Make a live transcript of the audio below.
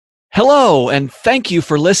Hello, and thank you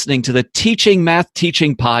for listening to the Teaching Math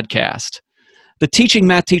Teaching Podcast. The Teaching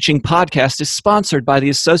Math Teaching Podcast is sponsored by the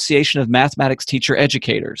Association of Mathematics Teacher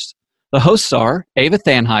Educators. The hosts are Ava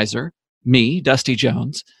Thanheiser, me, Dusty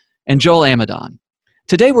Jones, and Joel Amidon.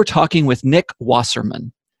 Today we're talking with Nick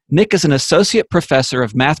Wasserman. Nick is an associate professor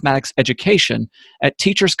of mathematics education at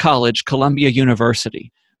Teachers College, Columbia University.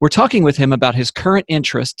 We're talking with him about his current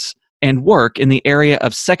interests and work in the area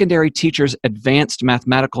of secondary teachers' advanced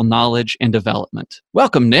mathematical knowledge and development.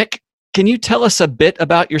 Welcome, Nick. Can you tell us a bit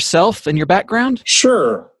about yourself and your background?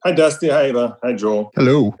 Sure. Hi, Dusty. Hi, Ava. Hi, Joel.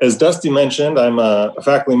 Hello. As Dusty mentioned, I'm a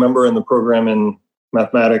faculty member in the program in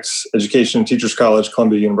Mathematics Education at Teachers College,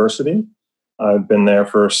 Columbia University. I've been there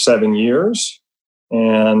for 7 years,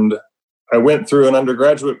 and I went through an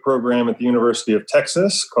undergraduate program at the University of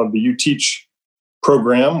Texas called the UTeach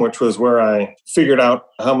program, which was where I figured out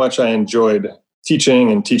how much I enjoyed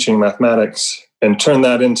teaching and teaching mathematics and turned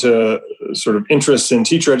that into sort of interest in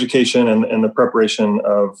teacher education and the preparation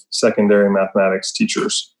of secondary mathematics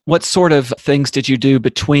teachers. What sort of things did you do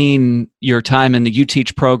between your time in the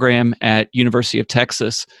UTeach program at University of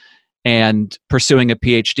Texas and pursuing a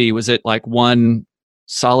PhD? Was it like one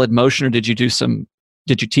solid motion, or did you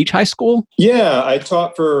teach high school? Yeah, I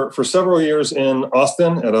taught for several years in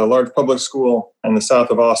Austin at a large public school in the south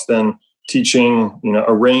of Austin, teaching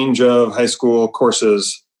a range of high school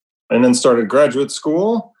courses, and then started graduate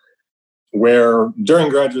school, where during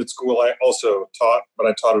graduate school I also taught, but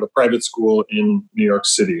I taught at a private school in New York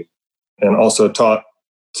City, and also taught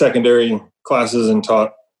secondary classes and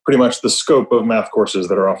taught pretty much the scope of math courses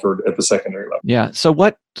that are offered at the secondary level. Yeah. So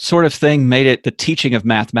what sort of thing made the teaching of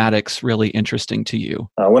mathematics really interesting to you?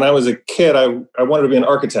 When I was a kid, I wanted to be an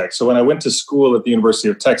architect. So when I went to school at the University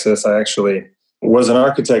of Texas, I actually was an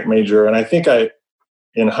architect major. And I think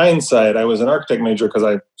in hindsight, I was an architect major because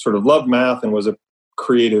I sort of loved math and was a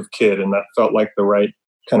creative kid. And that felt like the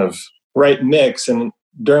right mix. And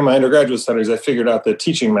during my undergraduate studies, I figured out that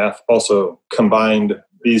teaching math also combined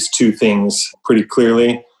these two things pretty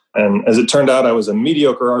clearly. And as it turned out, I was a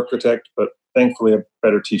mediocre architect, but thankfully a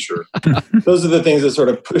better teacher. Those are the things that sort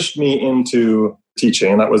of pushed me into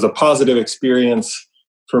teaching. And that was a positive experience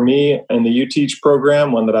for me in the UTeach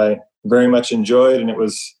program, one that I very much enjoyed. And it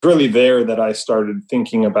was really there that I started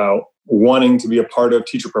thinking about wanting to be a part of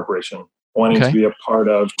teacher preparation, wanting to be a part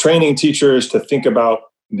of training teachers to think about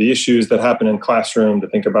the issues that happen in classroom, to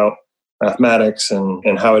think about mathematics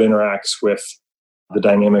and how it interacts with the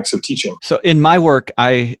dynamics of teaching. So in my work,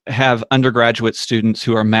 I have undergraduate students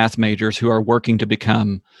who are math majors who are working to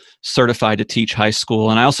become certified to teach high school.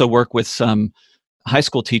 And I also work with some high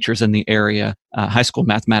school teachers in the area, high school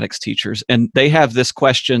mathematics teachers. And they have this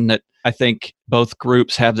question that I think both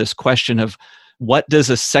groups have this question of, what does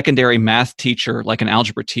a secondary math teacher, like an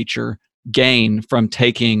algebra teacher, gain from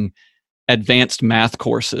taking advanced math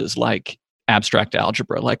courses like abstract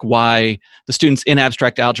algebra? Like, why the students in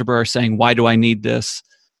abstract algebra are saying, why do I need this?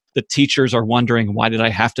 The teachers are wondering, why did I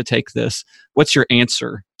have to take this? What's your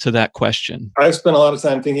answer to that question? I've spent a lot of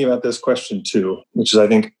time thinking about this question too, which is, I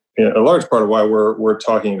think, a large part of why we're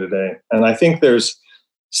talking today. And I think there's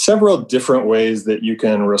several different ways that you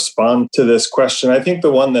can respond to this question. I think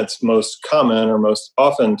the one that's most common or most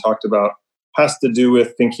often talked about has to do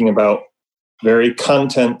with thinking about very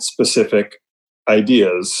content-specific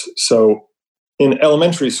ideas. So in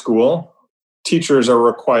elementary school, teachers are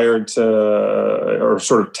required to, or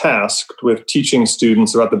sort of tasked with teaching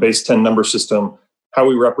students about the base 10 number system, how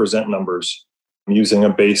we represent numbers using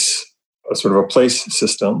a sort of a place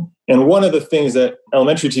system. And one of the things that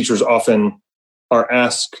elementary teachers often are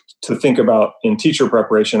asked to think about in teacher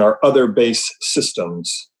preparation are other base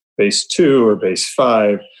systems, base 2 or base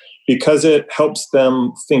 5, because it helps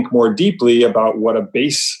them think more deeply about what a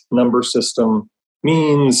base number system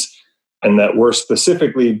means, and that we're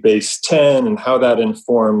specifically base 10 and how that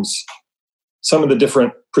informs some of the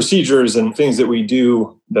different procedures and things that we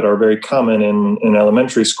do that are very common in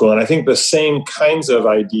elementary school. And I think the same kinds of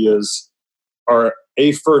ideas are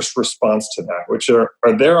a first response to that, which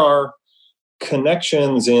there are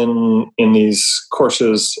connections in these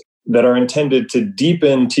courses that are intended to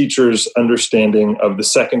deepen teachers' understanding of the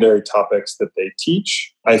secondary topics that they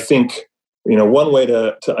teach. I think one way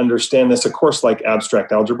to understand this, a course like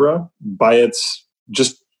abstract algebra, by its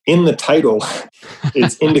just in the title,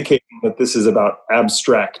 it's indicating that this is about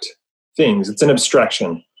abstract things. It's an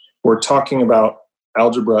abstraction. We're talking about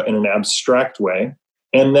algebra in an abstract way,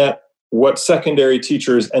 and that what secondary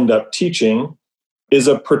teachers end up teaching is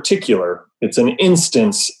it's an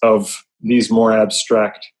instance of these more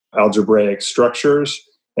abstract algebraic structures.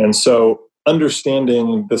 And so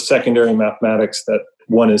understanding the secondary mathematics that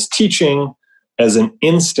one is teaching as an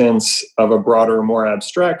instance of a broader, more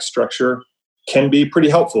abstract structure can be pretty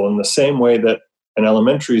helpful in the same way that an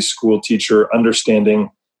elementary school teacher understanding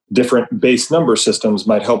different base number systems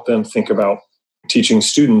might help them think about teaching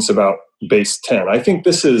students about base 10. I think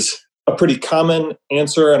this is a pretty common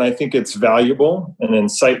answer, and I think it's valuable and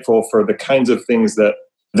insightful for the kinds of things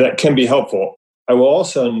that can be helpful. I will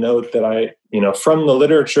also note that from the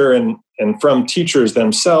literature and from teachers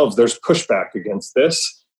themselves, there's pushback against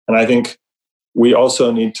this. And I think we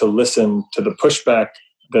also need to listen to the pushback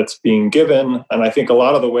that's being given. And I think a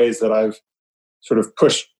lot of the ways that I've sort of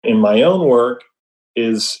pushed in my own work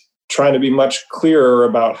is trying to be much clearer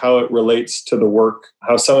about how it relates to the work,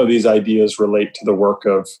 how some of these ideas relate to the work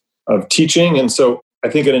of teaching. And so I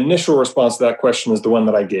think an initial response to that question is the one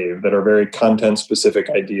that I gave, that are very content-specific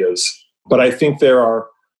ideas. But I think there are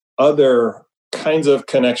other kinds of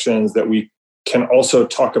connections that we can also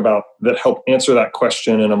talk about that help answer that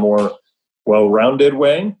question in a more well-rounded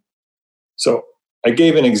way. So I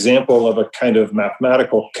gave an example of a kind of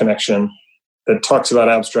mathematical connection that talks about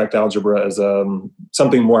abstract algebra as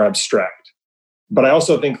something more abstract. But I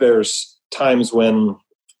also think there's times when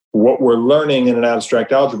what we're learning in an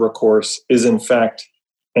abstract algebra course is in fact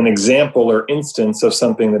an example or instance of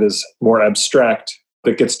something that is more abstract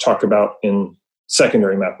that gets talked about in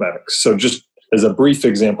secondary mathematics. So just as a brief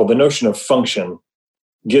example, the notion of function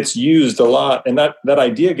gets used a lot, and that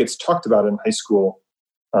idea gets talked about in high school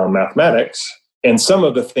mathematics. And some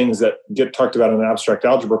of the things that get talked about in an abstract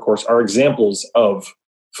algebra course are examples of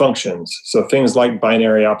functions. So things like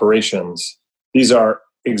binary operations. These are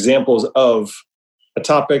examples of a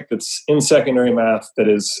topic that's in secondary math that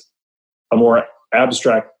is a more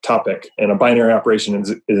abstract topic, and a binary operation is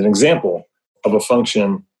an example of a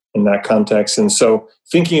function in that context. And so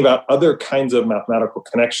thinking about other kinds of mathematical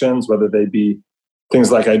connections, whether they be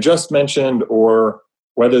things like I just mentioned, or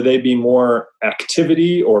whether they be more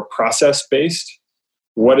activity or process-based,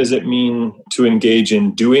 what does it mean to engage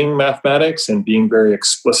in doing mathematics and being very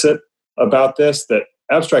explicit about this? That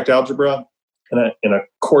abstract algebra in a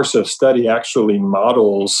course of study actually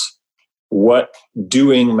models what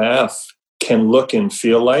doing math can look and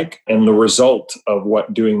feel like, and the result of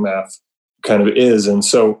what doing math kind of is. And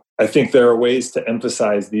so I think there are ways to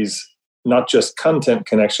emphasize these, not just content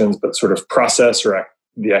connections, but sort of process or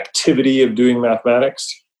the activity of doing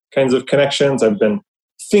mathematics kinds of connections. I've been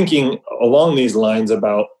thinking along these lines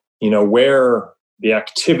about, where the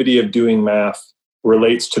activity of doing math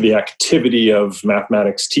relates to the activity of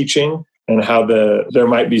mathematics teaching, and how there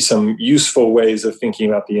might be some useful ways of thinking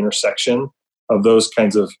about the intersection of those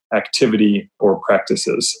kinds of activity or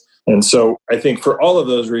practices. And so I think for all of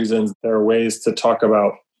those reasons, there are ways to talk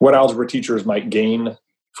about what algebra teachers might gain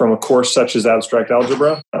from a course such as abstract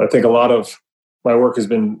algebra. I think a lot of my work has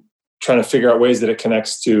been trying to figure out ways that it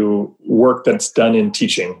connects to work that's done in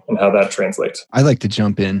teaching and how that translates. I'd like to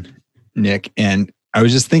jump in, Nick, and I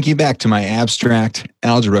was just thinking back to my abstract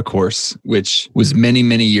algebra course, which was many,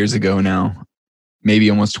 many years ago now, maybe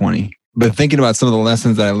almost 20. But thinking about some of the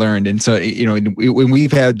lessons that I learned. And so, when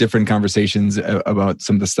we've had different conversations about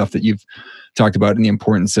some of the stuff that you've talked about and the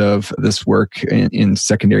importance of this work in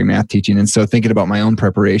secondary math teaching. And so thinking about my own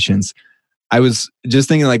preparations, I was just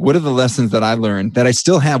thinking, like, what are the lessons that I learned that I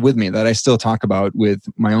still have with me, that I still talk about with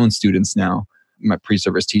my own students now, my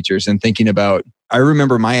pre-service teachers, and thinking about, I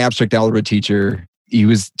remember my abstract algebra teacher, he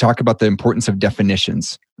was talking about the importance of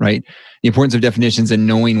definitions, right? The importance of definitions and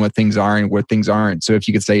knowing what things are and what things aren't. So if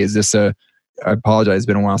you could say, is this I apologize, it's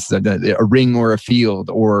been a while since I've done it, a ring or a field,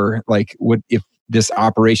 or like what if this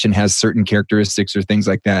operation has certain characteristics or things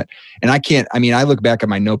like that. And I look back at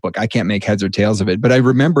my notebook, I can't make heads or tails of it, but I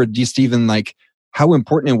remember just even like how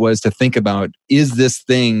important it was to think about, is this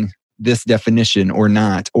thing this definition or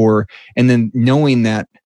not? And then knowing that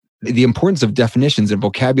the importance of definitions and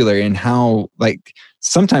vocabulary, and how, like,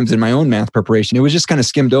 sometimes in my own math preparation, it was just kind of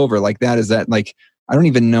skimmed over like that. Is that, like, I don't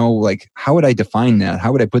even know, like, how would I define that?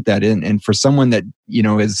 How would I put that in? And for someone that,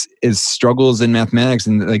 is struggles in mathematics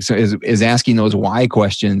and like, so is asking those why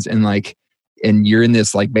questions, and like, and you're in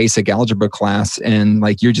this like basic algebra class, and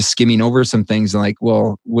like, you're just skimming over some things, and like,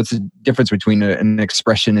 well, what's the difference between an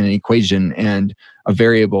expression and an equation and a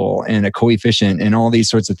variable and a coefficient and all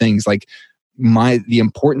these sorts of things? Like, the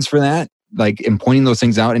importance for that, like, in pointing those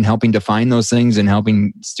things out and helping define those things and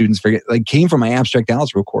helping students figure, like, came from my abstract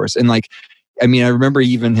algebra course. And like, I remember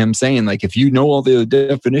even him saying, like, if you know all the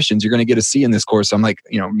definitions, you're going to get a C in this course. So I'm like,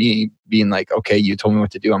 me being like, okay, you told me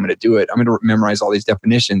what to do, I'm going to do it. I'm going to memorize all these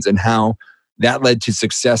definitions, and how that led to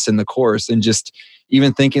success in the course. And just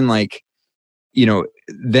even thinking, like,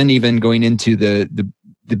 then even going into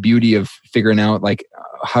the beauty of figuring out, like,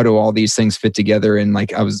 how do all these things fit together. And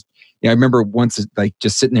like, I was I remember once like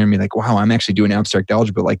just sitting there and being like, wow, I'm actually doing abstract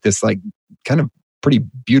algebra, like this, like kind of pretty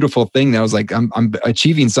beautiful thing that I was like, I'm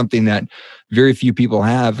achieving something that very few people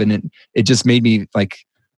have. And it just made me like,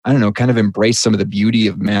 I don't know, kind of embrace some of the beauty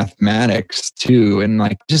of mathematics too. And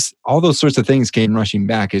like just all those sorts of things came rushing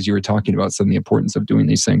back as you were talking about some of the importance of doing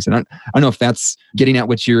these things. And I don't know if that's getting at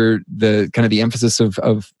what the kind of the emphasis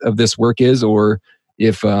of this work is, or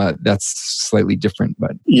if that's slightly different.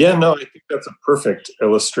 But yeah, no, I think that's a perfect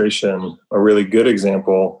illustration, a really good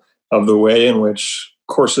example of the way in which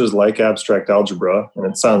courses like abstract algebra, and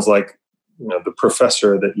it sounds like the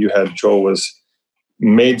professor that you had, Joel, was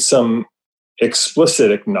made some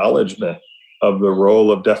explicit acknowledgement of the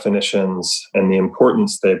role of definitions and the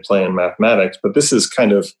importance they play in mathematics. But this is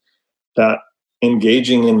kind of that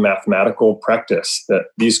engaging in mathematical practice that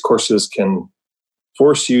these courses can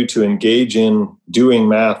force you to engage in doing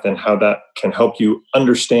math, and how that can help you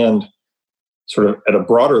understand sort of at a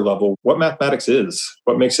broader level what mathematics is,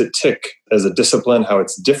 what makes it tick as a discipline, how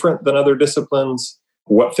it's different than other disciplines,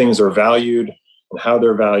 what things are valued and how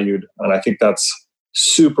they're valued. And I think that's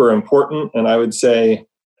super important. And I would say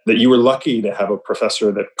that you were lucky to have a professor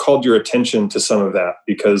that called your attention to some of that,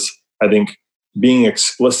 because I think being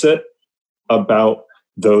explicit about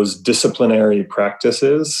those disciplinary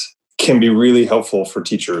practices can be really helpful for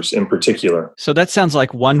teachers in particular. So that sounds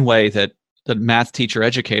like one way that the math teacher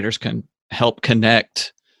educators can help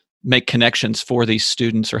make connections for these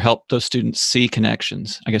students, or help those students see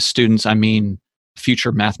connections. I guess students, I mean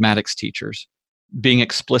future mathematics teachers. Being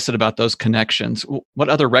explicit about those connections. What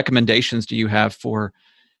other recommendations do you have for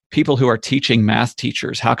people who are teaching math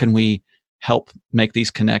teachers? How can we help make these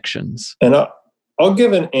connections? And I'll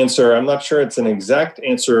give an answer. I'm not sure it's an exact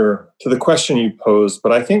answer to the question you posed,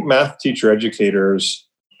 but I think math teacher educators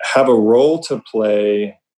have a role to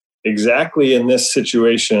play exactly in this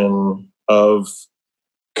situation of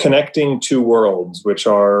connecting two worlds, which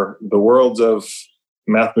are the worlds of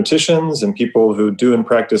mathematicians and people who do and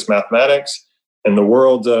practice mathematics, and the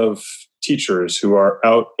world of teachers who are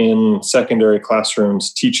out in secondary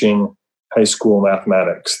classrooms teaching high school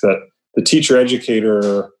mathematics. That the teacher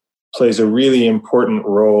educator plays a really important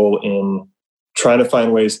role in trying to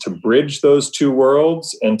find ways to bridge those two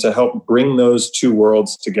worlds and to help bring those two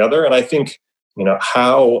worlds together. And I think,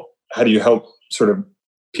 how do you help sort of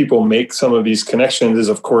people make some of these connections is,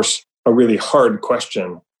 of course, a really hard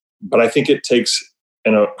question. But I think it takes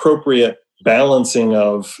an appropriate balancing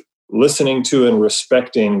of listening to and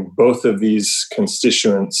respecting both of these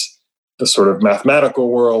constituents, the sort of mathematical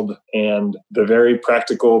world and the very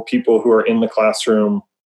practical people who are in the classroom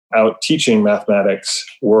out teaching mathematics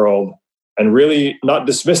world, and really not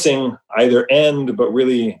dismissing either end, but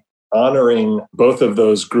really honoring both of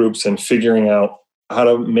those groups and figuring out how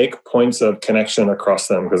to make points of connection across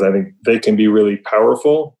them, because I think they can be really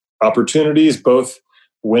powerful opportunities, both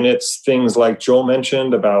when it's things like Joel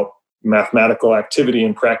mentioned about mathematical activity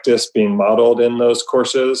and practice being modeled in those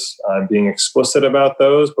courses, being explicit about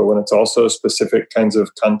those, but when it's also specific kinds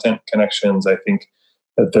of content connections, I think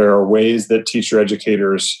that there are ways that teacher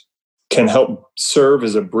educators can help serve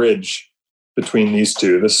as a bridge between these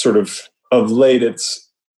two. This sort of late,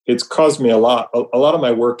 it's caused me a lot of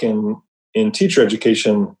my work in teacher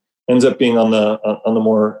education ends up being on the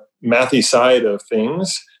more mathy side of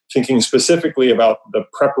things, thinking specifically about the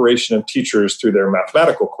preparation of teachers through their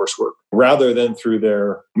mathematical coursework, rather than through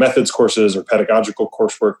their methods courses or pedagogical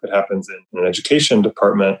coursework that happens in an education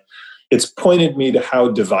department. It's pointed me to how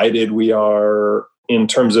divided we are in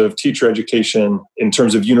terms of teacher education, in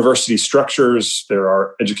terms of university structures. There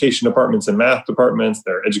are education departments and math departments,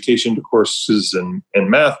 there are education courses and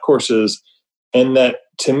math courses. And that,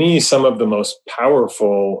 to me, some of the most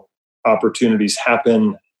powerful opportunities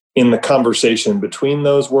happen in the conversation between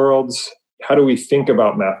those worlds. How do we think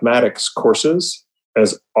about mathematics courses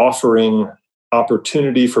as offering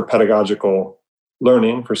opportunity for pedagogical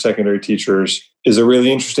learning for secondary teachers is a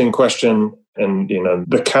really interesting question. And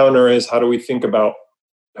the counter is, how do we think about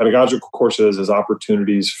pedagogical courses as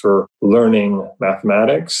opportunities for learning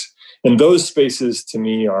mathematics? And those spaces, to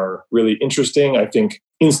me, are really interesting. I think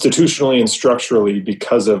institutionally and structurally,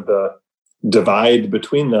 because of the divide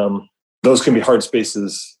between them, those can be hard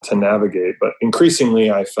spaces to navigate. But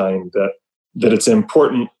increasingly, I find that it's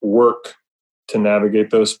important work to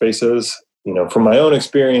navigate those spaces. From my own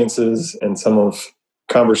experiences and some of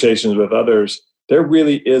conversations with others, there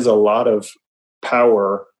really is a lot of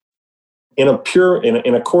power in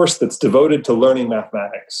a course that's devoted to learning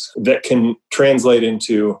mathematics that can translate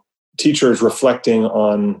into teachers reflecting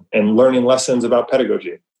on and learning lessons about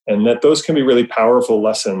pedagogy. And that those can be really powerful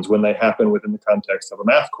lessons when they happen within the context of a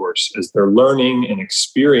math course, as they're learning and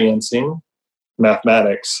experiencing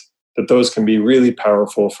mathematics that those can be really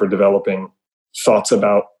powerful for developing thoughts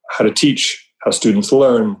about how to teach, how students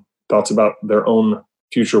learn, thoughts about their own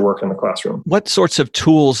future work in the classroom. What sorts of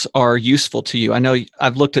tools are useful to you? I know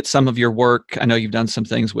I've looked at some of your work. I know you've done some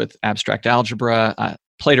things with abstract algebra. I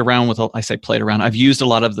played around with, I've used a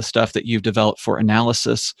lot of the stuff that you've developed for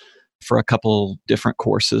analysis for a couple different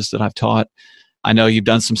courses that I've taught. I know you've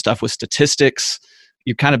done some stuff with statistics.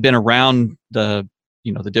 You've kind of been around the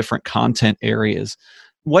different content areas.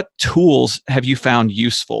 What tools have you found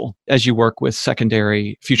useful as you work with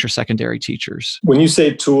future secondary teachers? When you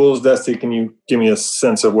say tools, Dusty, can you give me a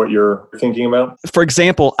sense of what you're thinking about? For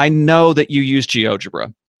example, I know that you use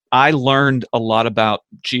GeoGebra. I learned a lot about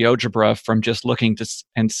GeoGebra from just looking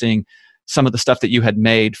and seeing some of the stuff that you had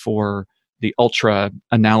made for the ultra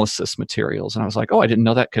analysis materials. And I was like, oh, I didn't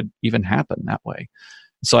know that could even happen that way.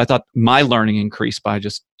 So I thought my learning increased by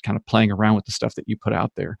just kind of playing around with the stuff that you put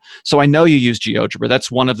out there. So I know you use GeoGebra.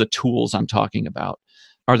 That's one of the tools I'm talking about.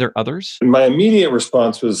 Are there others? My immediate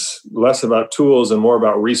response was less about tools and more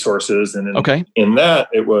about resources. And in that,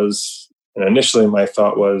 it was, and initially my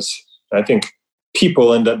thought was, I think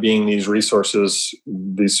people end up being these resources,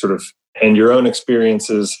 these sort of, and your own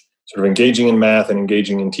experiences, sort of engaging in math and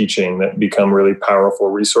engaging in teaching that become really powerful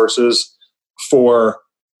resources for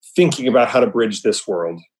thinking about how to bridge this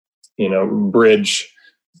world,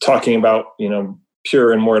 talking about,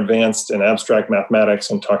 pure and more advanced and abstract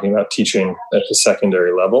mathematics and talking about teaching at the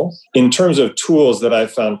secondary level. In terms of tools that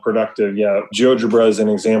I've found productive, GeoGebra is an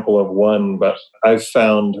example of one, but I've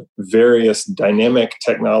found various dynamic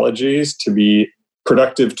technologies to be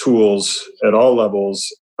productive tools at all levels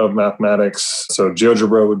of mathematics. So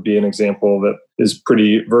GeoGebra would be an example that is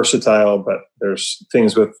pretty versatile, but there's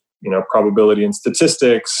things with probability and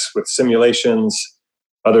statistics, with simulations,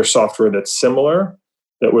 other software that's similar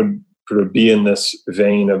that would sort of be in this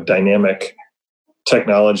vein of dynamic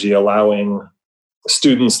technology, allowing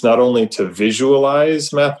students not only to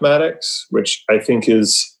visualize mathematics, which I think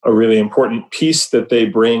is a really important piece that they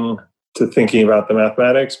bring to thinking about the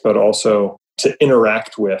mathematics, but also to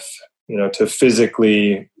interact with, to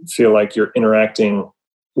physically feel like you're interacting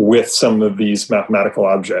with some of these mathematical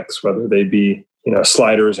objects, whether they be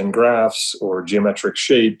sliders and graphs or geometric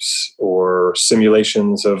shapes or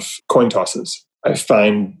simulations of coin tosses. I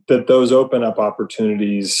find that those open up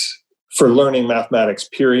opportunities for learning mathematics,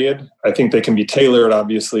 period. I think they can be tailored,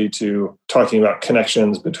 obviously, to talking about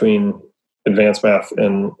connections between advanced math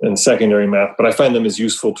and secondary math, but I find them as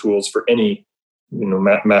useful tools for any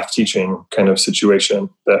math teaching kind of situation.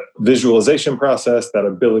 That visualization process, that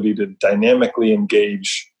ability to dynamically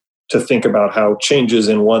engage, to think about how changes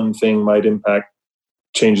in one thing might impact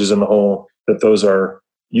changes in the whole, that those are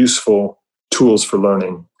useful tools for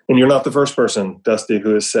learning. And you're not the first person, Dusty,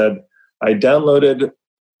 who has said, I downloaded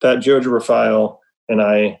that GeoGebra file and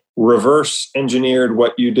I reverse engineered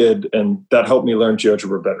what you did, and that helped me learn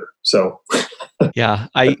GeoGebra better. So yeah,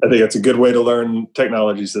 I think that's a good way to learn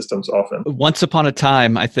technology systems often. Once upon a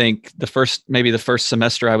time, I think the first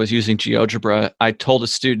semester I was using GeoGebra, I told a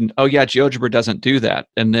student, oh yeah, GeoGebra doesn't do that.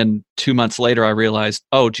 And then 2 months later, I realized,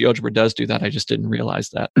 oh, GeoGebra does do that. I just didn't realize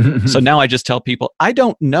that. So now I just tell people, I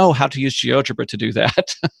don't know how to use GeoGebra to do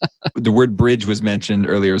that. The word bridge was mentioned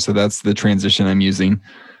earlier, so that's the transition I'm using.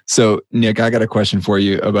 So Nick, I got a question for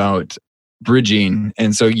you about bridging.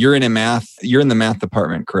 And so you're in the math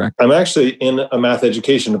department, correct? I'm actually in a math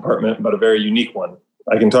education department, but a very unique one.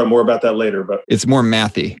 I can talk more about that later, but it's more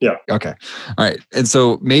mathy. Yeah. Okay. All right. And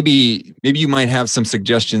so maybe you might have some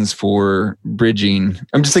suggestions for bridging.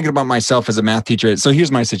 I'm just thinking about myself as a math teacher. So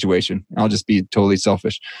here's my situation. I'll just be totally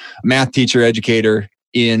selfish. Math teacher, educator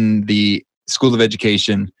in the School of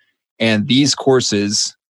Education. And these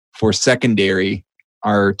courses for secondary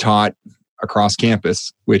are taught across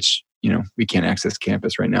campus, which, we can't access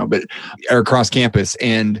campus right now, but are across campus.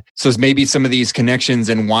 And so maybe some of these connections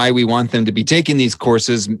and why we want them to be taking these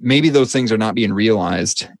courses, maybe those things are not being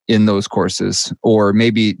realized in those courses, or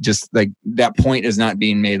maybe just like that point is not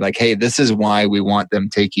being made like, hey, this is why we want them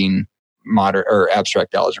taking modern or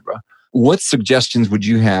abstract algebra. What suggestions would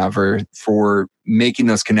you have for making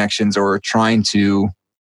those connections or trying to,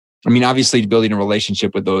 obviously building a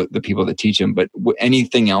relationship with the people that teach them, but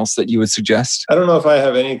anything else that you would suggest? I don't know if I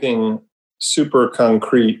have anything super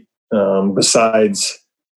concrete besides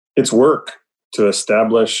it's work to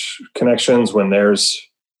establish connections when there's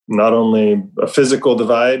not only a physical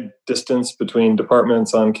distance between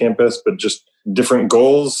departments on campus, but just different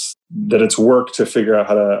goals, that it's work to figure out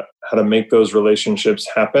how to make those relationships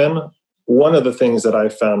happen. One of the things that I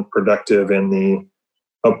found productive in the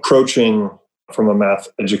approaching from a math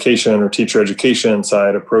education or teacher education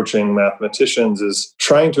side approaching mathematicians is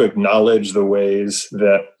trying to acknowledge the ways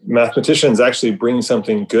that mathematicians actually bring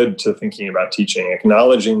something good to thinking about teaching,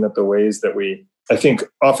 acknowledging that the ways that I think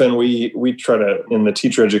often we try to, in the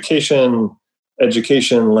teacher education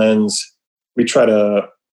lens, we try to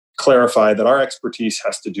clarify that our expertise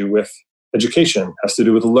has to do with education, has to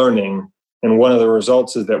do with learning. And one of the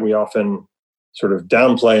results is that we often sort of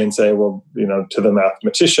downplay and say, well, to the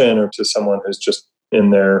mathematician or to someone who's just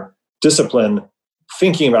in their discipline,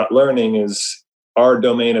 thinking about learning is our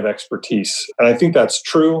domain of expertise. And I think that's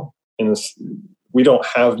true. We don't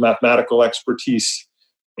have mathematical expertise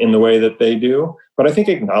in the way that they do. But I think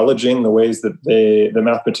acknowledging the ways that the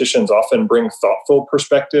mathematicians often bring thoughtful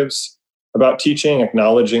perspectives about teaching,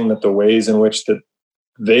 acknowledging that the ways in which that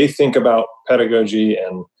they think about pedagogy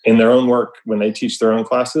and in their own work when they teach their own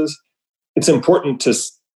classes, it's important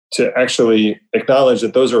to actually acknowledge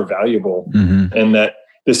that those are valuable and that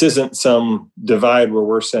this isn't some divide where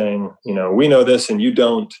we're saying, we know this and you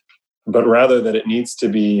don't, but rather that it needs to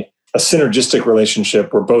be a synergistic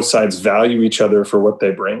relationship where both sides value each other for what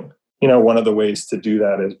they bring. One of the ways to do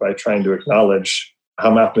that is by trying to acknowledge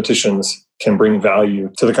how mathematicians can bring value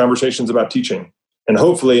to the conversations about teaching. And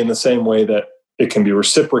hopefully in the same way that it can be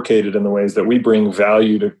reciprocated in the ways that we bring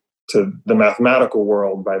value to the mathematical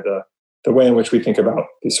world by the way in which we think about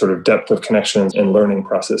these sort of depth of connections and learning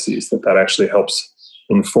processes, that actually helps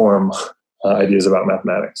inform ideas about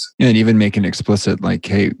mathematics. And even make it explicit, like,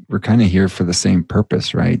 hey, we're kind of here for the same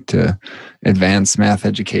purpose, right? To advance math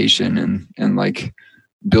education and like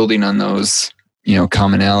building on those,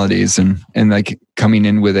 commonalities and like coming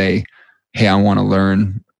in with hey, I want to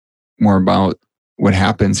learn more about what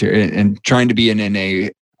happens here and trying to be in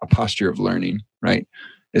a posture of learning, right?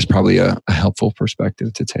 Is probably a helpful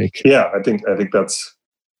perspective to take. Yeah, I think that's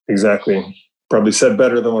exactly, probably said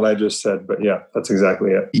better than what I just said, but yeah, that's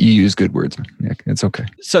exactly it. You use good words, Nick. It's okay.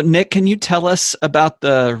 So Nick, can you tell us about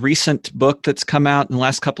the recent book that's come out in the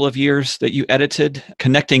last couple of years that you edited,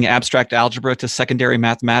 Connecting Abstract Algebra to Secondary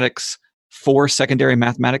Mathematics for Secondary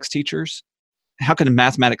Mathematics Teachers? How can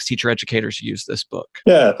mathematics teacher educators use this book?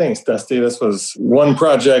 Yeah, thanks, Dusty. This was one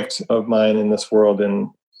project of mine in this world in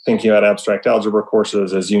thinking about abstract algebra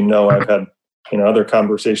courses. As you know, I've had other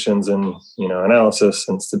conversations in analysis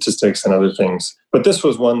and statistics and other things. But this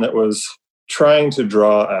was one that was tried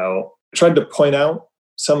to point out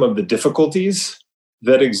some of the difficulties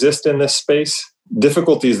that exist in this space,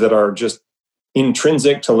 difficulties that are just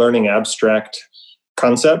intrinsic to learning abstract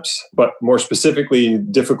concepts, but more specifically,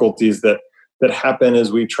 difficulties that happen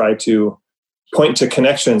as we try to point to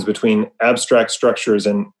connections between abstract structures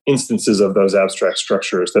and instances of those abstract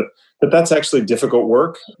structures, that's actually difficult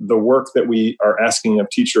work. The work that we are asking of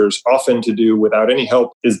teachers often to do without any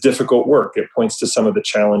help is difficult work. It points to some of the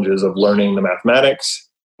challenges of learning the mathematics,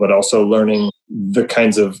 but also learning the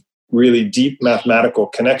kinds of really deep mathematical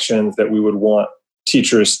connections that we would want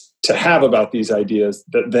teachers to have about these ideas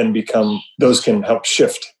that then those can help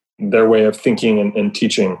shift their way of thinking and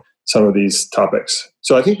teaching some of these topics.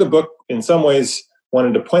 So I think the book, in some ways,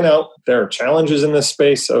 wanted to point out there are challenges in this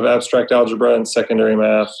space of abstract algebra and secondary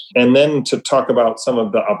math, and then to talk about some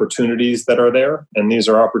of the opportunities that are there. And these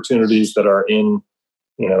are opportunities that are in,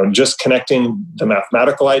 just connecting the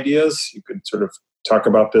mathematical ideas. You could sort of talk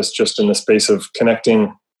about this just in the space of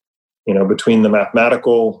connecting, between the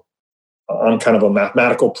mathematical, on kind of a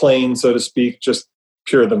mathematical plane, so to speak, just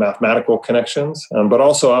pure the mathematical connections, but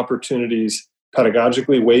also opportunities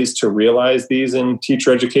pedagogically, ways to realize these in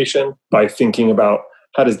teacher education by thinking about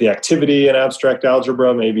how does the activity in abstract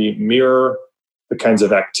algebra maybe mirror the kinds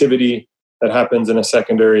of activity that happens in a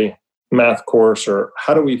secondary math course, or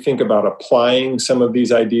how do we think about applying some of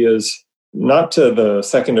these ideas, not to the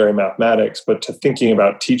secondary mathematics, but to thinking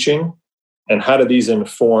about teaching, and how do these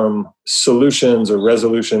inform solutions or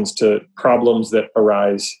resolutions to problems that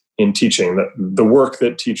arise in teaching, the work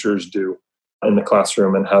that teachers do in the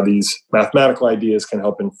classroom, and how these mathematical ideas can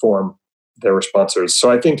help inform their responses.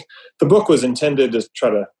 So I think the book was intended to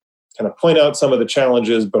try to kind of point out some of the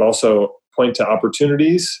challenges, but also point to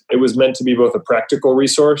opportunities. It was meant to be both a practical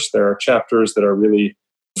resource. There are chapters that are really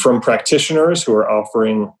from practitioners who are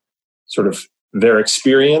offering sort of their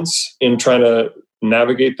experience in trying to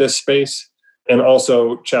navigate this space, and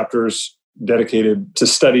also chapters dedicated to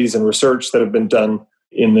studies and research that have been done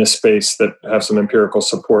in this space that have some empirical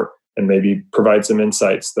support and maybe provide some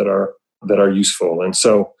insights that are useful. And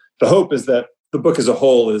so the hope is that the book as a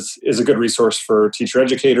whole is a good resource for teacher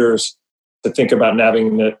educators to think about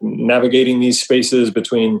navigating these spaces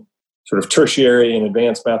between sort of tertiary and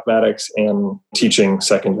advanced mathematics and teaching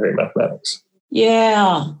secondary mathematics.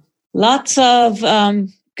 Yeah, lots of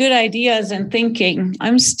good ideas and thinking.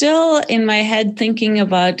 I'm still in my head thinking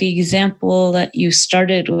about the example that you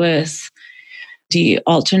started with, the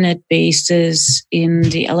alternate bases in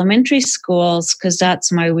the elementary schools, because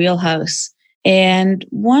that's my wheelhouse. And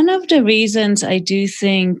one of the reasons I do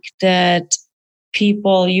think that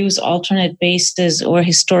people use alternate bases or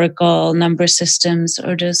historical number systems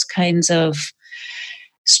or those kinds of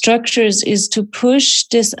structures is to push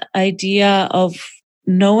this idea of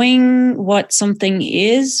knowing what something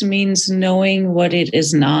is means knowing what it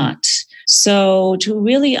is not. So to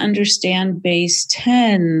really understand base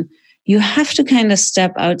 10, you have to kind of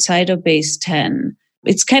step outside of base 10.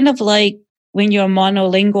 It's kind of like when you're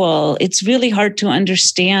monolingual, it's really hard to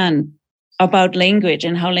understand about language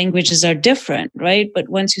and how languages are different, right? But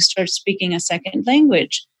once you start speaking a second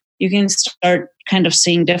language, you can start kind of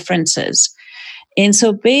seeing differences. And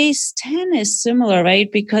so base 10 is similar,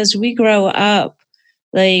 right? Because we grow up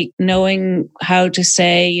like knowing how to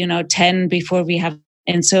say, 10 before we have.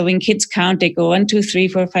 And so when kids count, they go 1, 2, 3,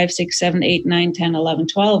 4, 5, 6, 7, 8, 9, 10, 11,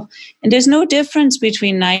 12. And there's no difference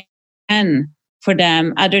between 9 and 10 for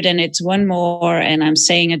them other than it's one more and I'm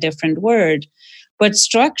saying a different word. But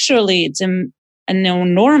structurally, it's an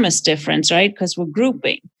enormous difference, right? Because we're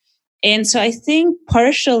grouping. And so I think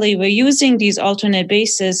partially we're using these alternate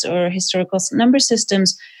bases or historical number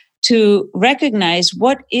systems to recognize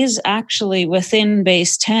what is actually within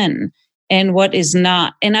base 10 and what is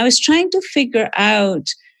not. And I was trying to figure out,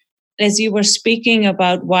 as you were speaking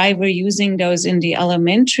about why we're using those in the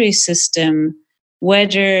elementary system,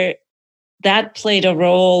 whether that played a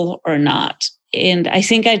role or not. And I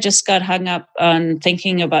think I just got hung up on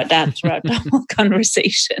thinking about that throughout the whole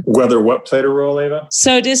conversation. Whether what played a role, Eva?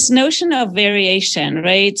 So this notion of variation,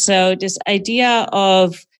 right? So this idea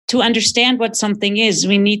of to understand what something is,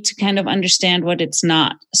 we need to kind of understand what it's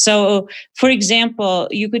not. So, for example,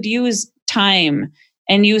 you could use time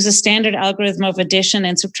and use a standard algorithm of addition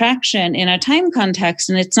and subtraction in a time context,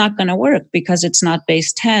 and it's not going to work because it's not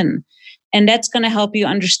base 10. And that's going to help you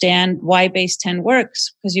understand why base 10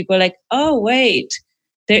 works, because you go like, oh, wait,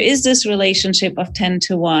 there is this relationship of 10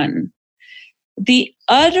 to 1. The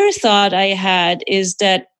other thought I had is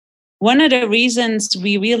that one of the reasons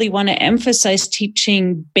we really want to emphasize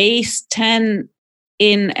teaching base 10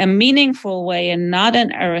 in a meaningful way and not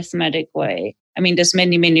an arithmetic way. I mean, there's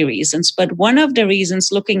many, many reasons, but one of the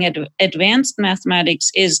reasons looking at advanced mathematics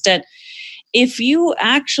is that if you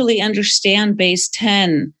actually understand base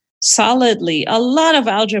 10 solidly, a lot of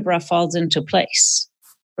algebra falls into place,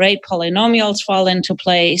 right? Polynomials fall into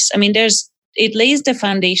place. I mean, it lays the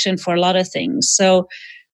foundation for a lot of things. So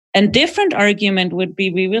a different argument would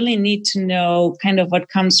be we really need to know kind of what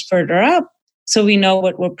comes further up so we know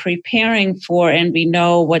what we're preparing for and we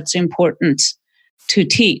know what's important to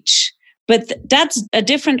teach. But that's a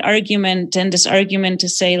different argument than this argument to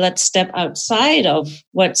say, let's step outside of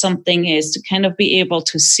what something is to kind of be able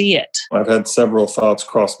to see it. I've had several thoughts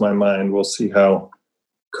cross my mind. We'll see how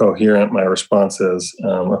coherent my response is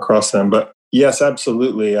across them. But yes,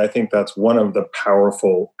 absolutely. I think that's one of the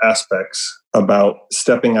powerful aspects about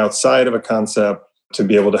stepping outside of a concept to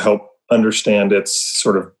be able to help understand its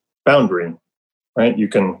sort of boundary, right? You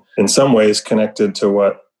can, in some ways, connected to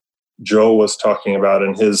what Joel was talking about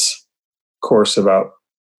in his course about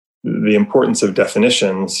the importance of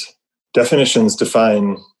definitions. Definitions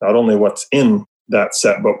define not only what's in that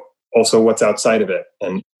set, but also what's outside of it.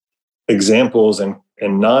 And examples and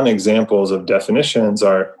non-examples of definitions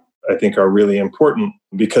I think are really important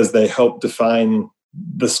because they help define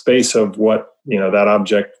the space of what, that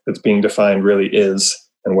object that's being defined really is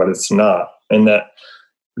and what it's not. And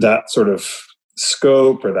that sort of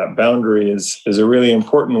scope or that boundary is a really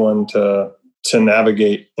important one to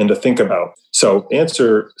navigate and to think about. So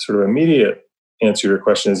immediate answer to your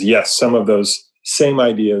question is yes, some of those same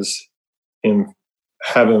ideas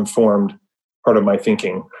have informed part of my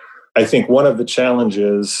thinking. I think one of the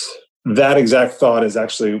challenges, that exact thought is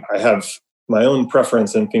actually, I have my own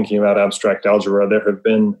preference in thinking about abstract algebra. There have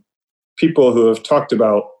been people who have talked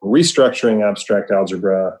about restructuring abstract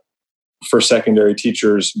algebra for secondary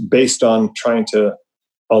teachers based on trying to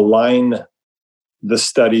align the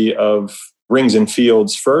study of rings and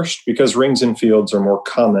fields first, because rings and fields are more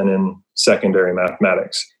common in secondary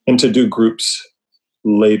mathematics, and to do groups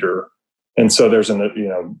later. And so there's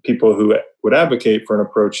people who would advocate for an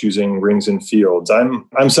approach using rings and fields.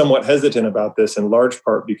 I'm somewhat hesitant about this in large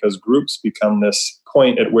part because groups become this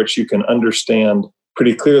point at which you can understand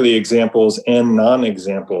pretty clearly examples and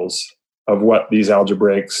non-examples of what these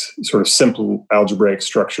sort of simple algebraic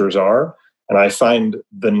structures are. And I find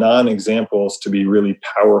the non-examples to be really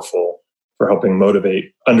powerful for helping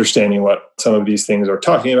motivate understanding what some of these things are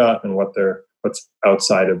talking about and what they're what's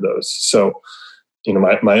outside of those. So,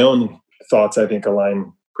 my own thoughts, I think,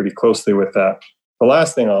 align pretty closely with that. The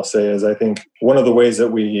last thing I'll say is I think one of the ways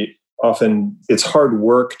that it's hard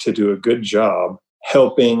work to do a good job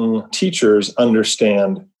helping teachers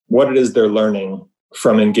understand what it is they're learning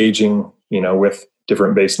from engaging, with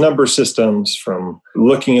different base number systems, from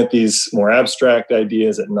looking at these more abstract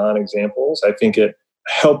ideas at non-examples. I think it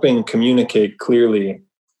helping communicate clearly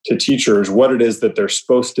to teachers what it is that they're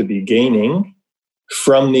supposed to be gaining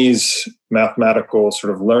from these mathematical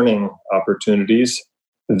sort of learning opportunities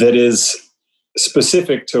that is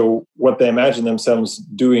specific to what they imagine themselves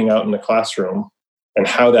doing out in the classroom, and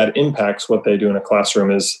how that impacts what they do in a classroom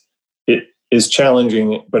is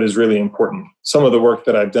challenging, but is really important. Some of the work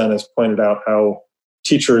that I've done has pointed out how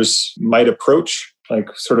teachers might approach like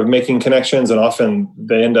sort of making connections, and often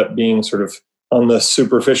they end up being sort of on the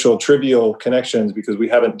superficial, trivial connections because we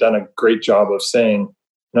haven't done a great job of saying,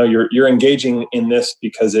 no, you're engaging in this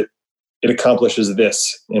because it accomplishes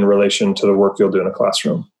this in relation to the work you'll do in a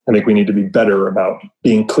classroom. I think we need to be better about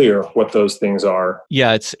being clear what those things are.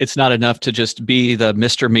 Yeah, it's not enough to just be the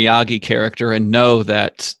Mr. Miyagi character and know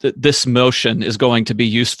that this motion is going to be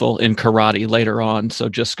useful in karate later on. So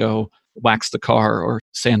just go wax the car or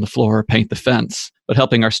sand the floor or paint the fence. But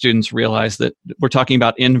helping our students realize that we're talking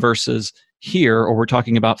about inverses here, or we're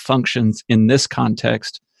talking about functions in this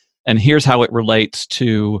context. And here's how it relates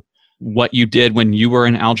to what you did when you were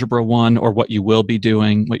in Algebra 1, or what you will be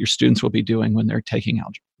doing, what your students will be doing when they're taking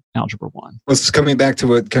Algebra 1. Well, this is coming back to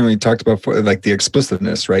what kind of we talked about, for, like the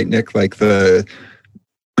explicitness, right, Nick? Like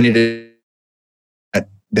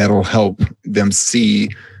that'll help them see,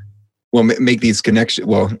 make these connections,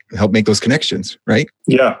 help make those connections, right?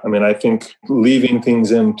 Yeah. I mean, I think leaving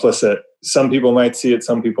things implicit, some people might see it,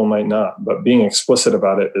 some people might not, but being explicit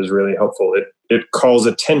about it is really helpful. It calls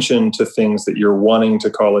attention to things that you're wanting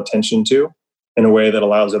to call attention to in a way that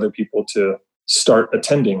allows other people to start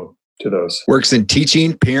attending to those. Works in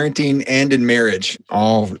teaching, parenting, and in marriage.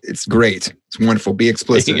 It's great. It's wonderful. Be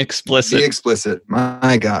explicit. Being explicit. Be explicit.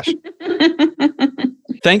 My gosh.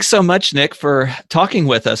 Thanks so much, Nick, for talking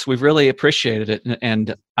with us. We've really appreciated it.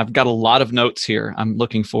 And I've got a lot of notes here. I'm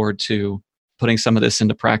looking forward to putting some of this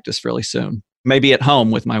into practice really soon. Maybe at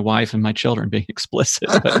home with my wife and my children, being explicit,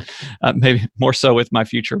 but maybe more so with my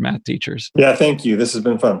future math teachers. Yeah, thank you. This has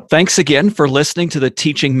been fun. Thanks again for listening to the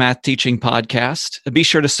Teaching Math Teaching podcast. Be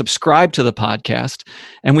sure to subscribe to the podcast,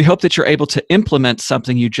 and we hope that you're able to implement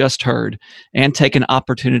something you just heard and take an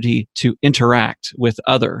opportunity to interact with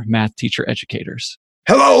other math teacher educators.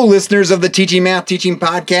 Hello, listeners of the Teaching Math Teaching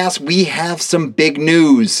podcast. We have some big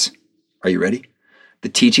news. Are you ready? The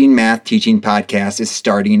Teaching Math Teaching podcast is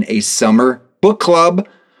starting a summer book club.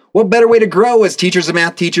 What better way to grow as teachers and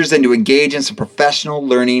math teachers than to engage in some professional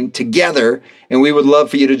learning together? And we would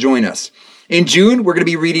love for you to join us. In June, we're going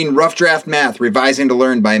to be reading Rough Draft Math, Revising to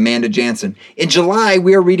Learn by Amanda Jansen. In July,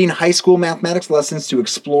 we are reading High School Mathematics Lessons to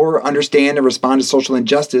Explore, Understand, and Respond to Social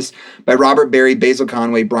Injustice by Robert Berry, Basil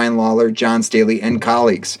Conway, Brian Lawler, John Staley, and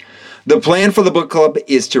colleagues. The plan for the book club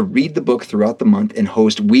is to read the book throughout the month and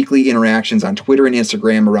host weekly interactions on Twitter and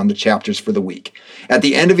Instagram around the chapters for the week. At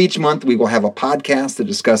the end of each month, we will have a podcast that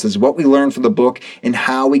discusses what we learned from the book and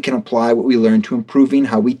how we can apply what we learned to improving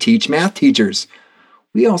how we teach math teachers.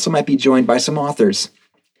 We also might be joined by some authors.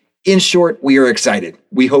 In short, we are excited.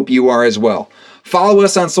 We hope you are as well. Follow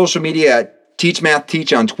us on social media at Teach Math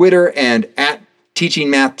Teach on Twitter and at Teaching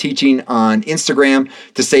Math Teaching on Instagram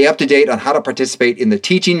to stay up to date on how to participate in the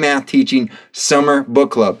Teaching Math Teaching Summer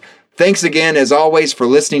Book Club. Thanks again, as always, for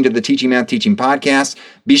listening to the Teaching Math Teaching podcast.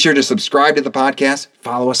 Be sure to subscribe to the podcast,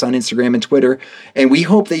 follow us on Instagram and Twitter, and we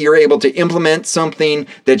hope that you're able to implement something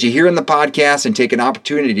that you hear in the podcast and take an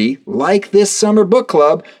opportunity, like this Summer Book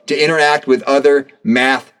Club, to interact with other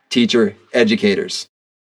math teacher educators.